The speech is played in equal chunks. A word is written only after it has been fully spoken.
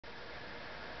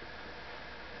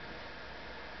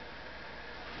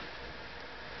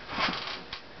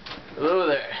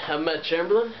I'm Matt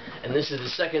Chamberlain, and this is the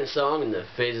second song in the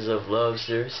Phases of Love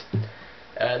series.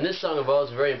 And this song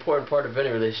involves a very important part of any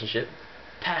relationship: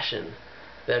 passion.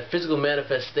 That physical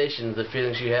manifestation of the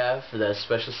feelings you have for that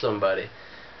special somebody.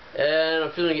 And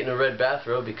I'm feeling it in a red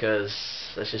bathrobe because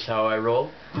that's just how I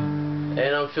roll. And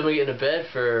I'm filming it in a bed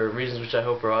for reasons which I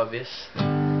hope are obvious.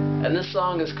 And this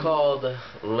song is called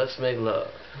Let's Make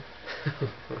Love.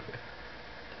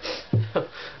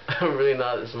 I'm really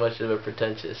not as much of a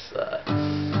pretentious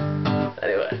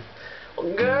anyway.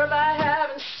 Well, girl, I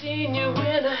haven't seen you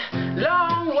in a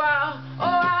long while.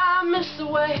 Oh, I miss the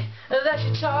way that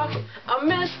you talk. I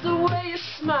miss the way you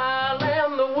smile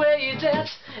and the way you dance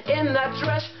in that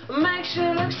dress. Makes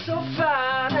you look so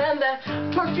fine, and that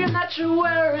perfume that you're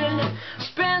wearing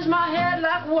spins my head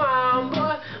like wine.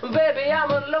 Boy, baby,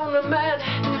 I'm a lonely man.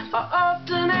 I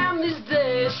often am these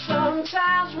days.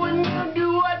 Sometimes when you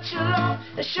do what you love,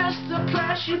 it's just the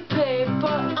price you pay.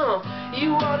 But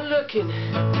you are looking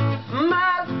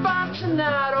mighty fine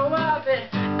tonight. Oh,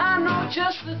 I know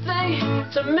just the thing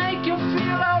to make you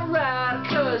feel alright.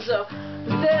 'Cause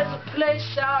there's a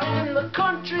place out in the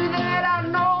country that I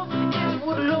know it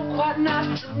would look quite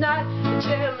nice tonight.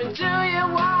 Tell me, do you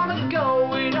wanna go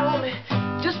with me?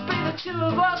 Just be the two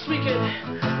of us. We could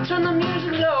turn the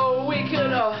music low. We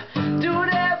could do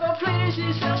whatever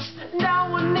pleases us. No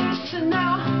one needs to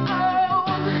know. Oh,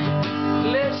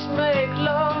 let's make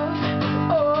love.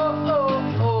 Oh,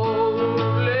 oh, oh,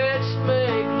 let's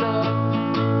make love.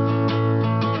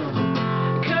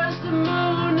 'Cause the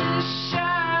moon is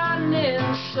shining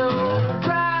so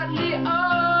brightly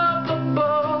up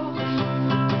above.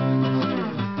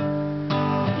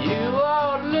 You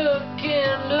are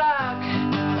looking like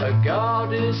a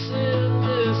goddess in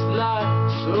this life.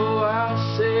 So I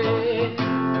say,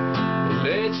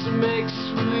 let's make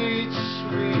sweet,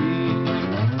 sweet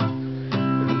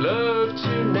love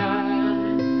tonight.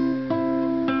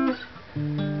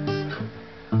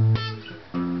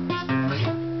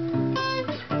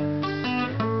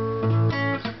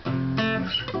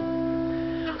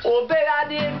 Well, baby, I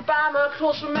didn't buy my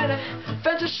clothes from any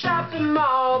fancy shopping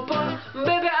mall, but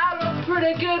baby, I look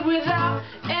pretty good without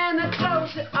any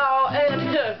clothes at all.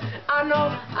 And I know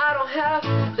I don't have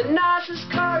the nicest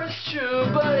car, it's true,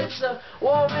 but it's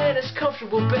warm and it's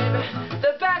comfortable, baby.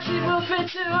 The backseat will fit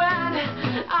too,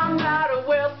 and I'm not a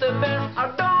wealthy man.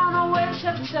 I don't always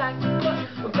have tact,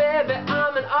 but baby,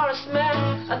 I'm an honest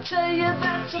man. I tell you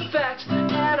that's a fact,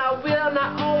 and I will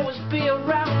not always be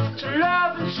around to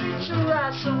love and treat you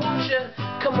right. So won't you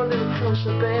come a little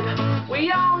closer, baby?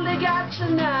 We only got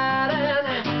tonight,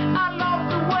 and I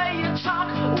love the way you talk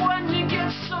when you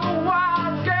get so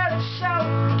wild. Girl, it's so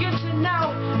good to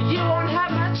know you won't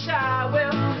have my child.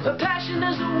 Well, the passion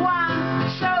is a wine,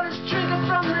 so let's drink it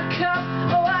from the cup.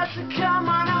 Oh, I said, come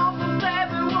on over,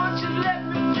 baby, won't you let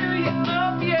me do you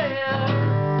up, yeah.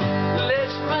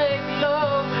 Let's make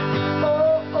love.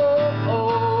 Oh, oh,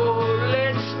 oh,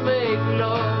 let's make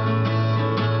love.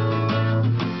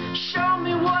 Show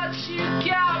me what you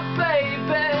got,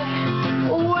 baby.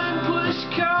 When push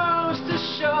comes to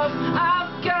shove,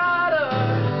 I've got a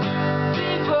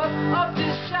fever of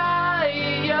desire.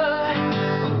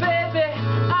 Baby,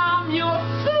 I'm your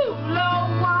fool. Oh,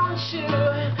 won't you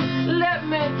let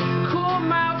me cool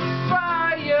my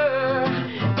fire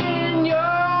in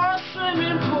your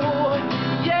swimming pool?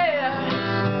 Yeah,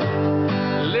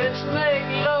 let's make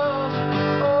love.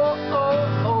 Oh,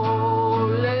 oh, oh,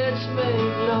 let's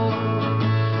make love.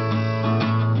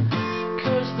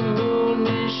 'Cause the moon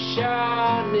is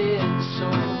shining so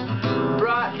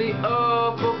brightly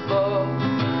up above.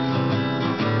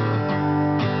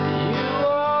 You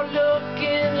are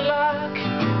looking like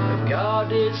a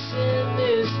goddess in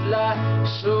this life.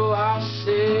 So I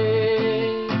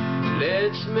say,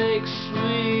 let's make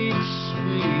sweet,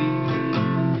 sweet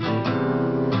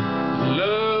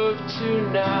love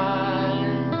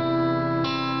tonight.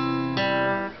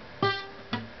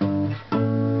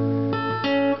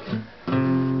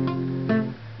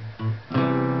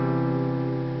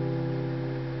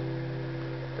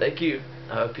 Thank you.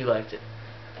 I hope you liked it.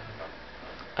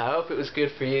 I hope it was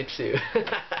good for you too.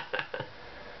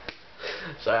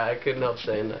 Sorry, I couldn't help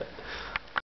saying that.